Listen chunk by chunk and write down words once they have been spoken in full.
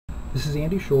This is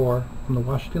Andy Shorr from the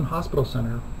Washington Hospital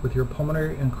Center with your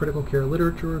pulmonary and critical care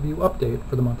literature review update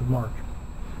for the month of March.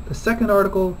 The second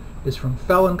article is from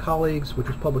Fell and colleagues, which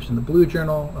was published in the Blue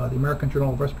Journal, the American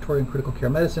Journal of Respiratory and Critical Care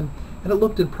Medicine, and it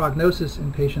looked at prognosis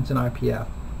in patients in IPF.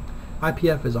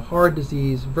 IPF is a hard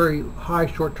disease, very high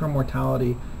short-term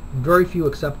mortality, very few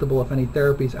acceptable, if any,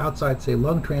 therapies outside, say,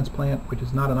 lung transplant, which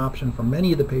is not an option for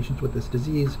many of the patients with this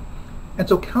disease. And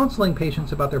so counseling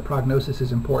patients about their prognosis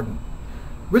is important.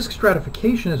 Risk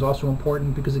stratification is also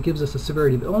important because it gives us a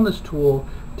severity of illness tool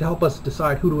to help us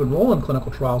decide who to enroll in clinical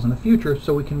trials in the future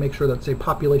so we can make sure that, say,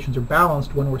 populations are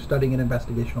balanced when we're studying an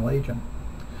investigational agent.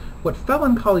 What Fell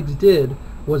and colleagues did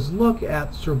was look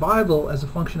at survival as a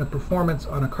function of performance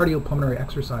on a cardiopulmonary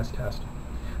exercise test.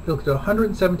 They looked at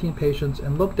 117 patients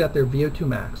and looked at their VO2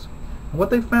 max. And what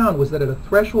they found was that at a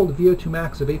threshold VO2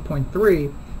 max of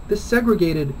 8.3, this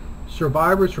segregated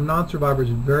survivors from non-survivors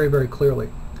very, very clearly.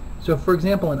 So, for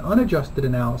example, in unadjusted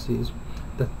analyses,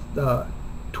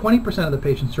 20% of the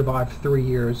patients survived 3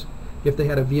 years if they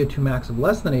had a VO2 max of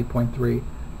less than 8.3.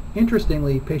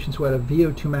 Interestingly, patients who had a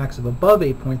VO2 max of above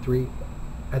 8.3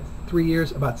 at 3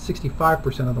 years, about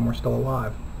 65% of them were still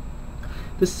alive.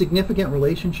 This significant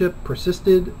relationship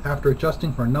persisted after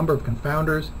adjusting for a number of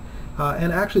confounders,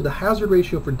 and actually the hazard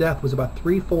ratio for death was about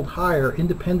 3-fold higher,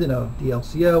 independent of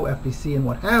DLCO, FVC, and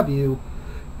what have you,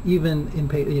 even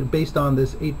based on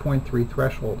this 8.3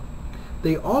 threshold.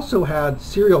 They also had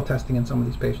serial testing in some of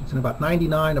these patients. In about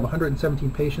 99 of 117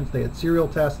 patients, they had serial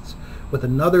tests with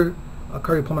another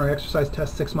cardiopulmonary exercise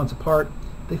test 6 months apart.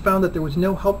 They found that there was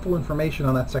no helpful information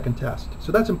on that second test.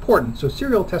 So that's important. So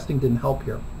serial testing didn't help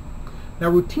here.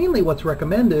 Now, routinely what's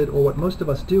recommended, or what most of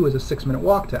us do, is a 6-minute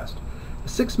walk test. The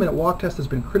 6-minute walk test has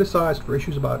been criticized for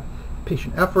issues about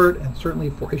patient effort and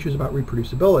certainly for issues about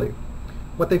reproducibility.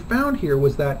 What they found here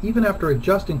was that even after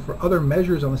adjusting for other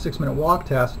measures on the 6-minute walk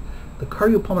test, the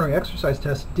cardiopulmonary exercise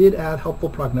test did add helpful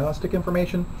prognostic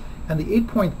information, and the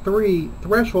 8.3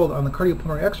 threshold on the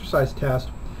cardiopulmonary exercise test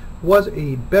was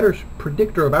a better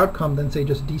predictor of outcome than, say,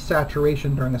 just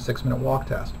desaturation during a 6-minute walk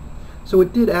test. So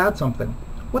it did add something.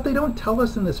 What they don't tell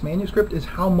us in this manuscript is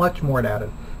how much more it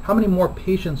added. How many more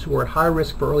patients who are at high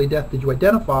risk for early death did you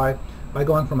identify by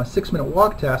going from a 6-minute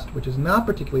walk test, which is not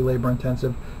particularly labor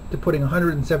intensive, to putting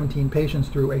 117 patients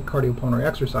through a cardiopulmonary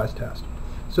exercise test.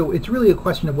 So it's really a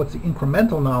question of what's the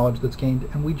incremental knowledge that's gained,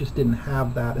 and we just didn't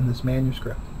have that in this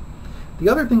manuscript. The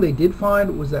other thing they did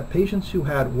find was that patients who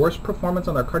had worse performance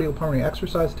on their cardiopulmonary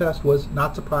exercise test was,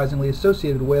 not surprisingly,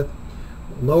 associated with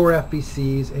lower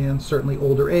FVCs and certainly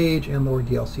older age and lower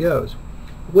DLCOs.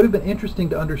 It would have been interesting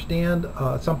to understand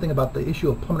something about the issue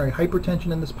of pulmonary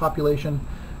hypertension in this population.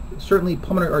 Certainly,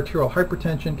 pulmonary arterial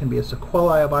hypertension can be a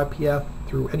sequelae of IPF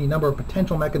through any number of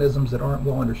potential mechanisms that aren't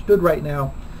well understood right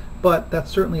now, but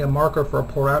that's certainly a marker for a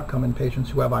poor outcome in patients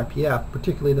who have IPF,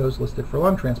 particularly those listed for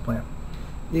lung transplant.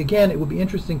 Again, it would be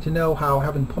interesting to know how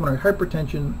having pulmonary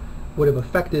hypertension would have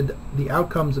affected the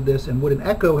outcomes of this, and would an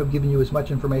echo have given you as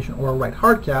much information, or a right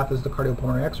heart cath, as the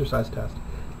cardiopulmonary exercise test?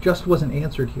 Just wasn't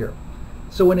answered here.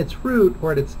 So in its root,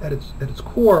 or at its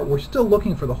core, we're still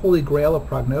looking for the holy grail of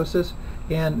prognosis,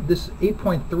 and this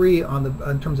 8.3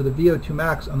 in terms of the VO2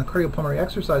 max on the cardiopulmonary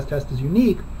exercise test is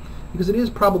unique because it is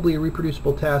probably a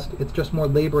reproducible test. It's just more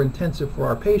labor intensive for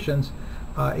our patients,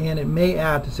 and it may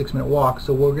add to 6-minute walks.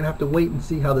 So we're going to have to wait and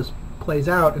see how this plays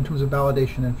out in terms of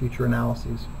validation and future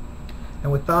analyses.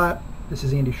 And with that, this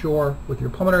is Andy Shorr with your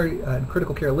pulmonary and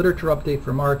critical care literature update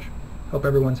for March. Hope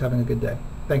everyone's having a good day.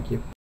 Thank you.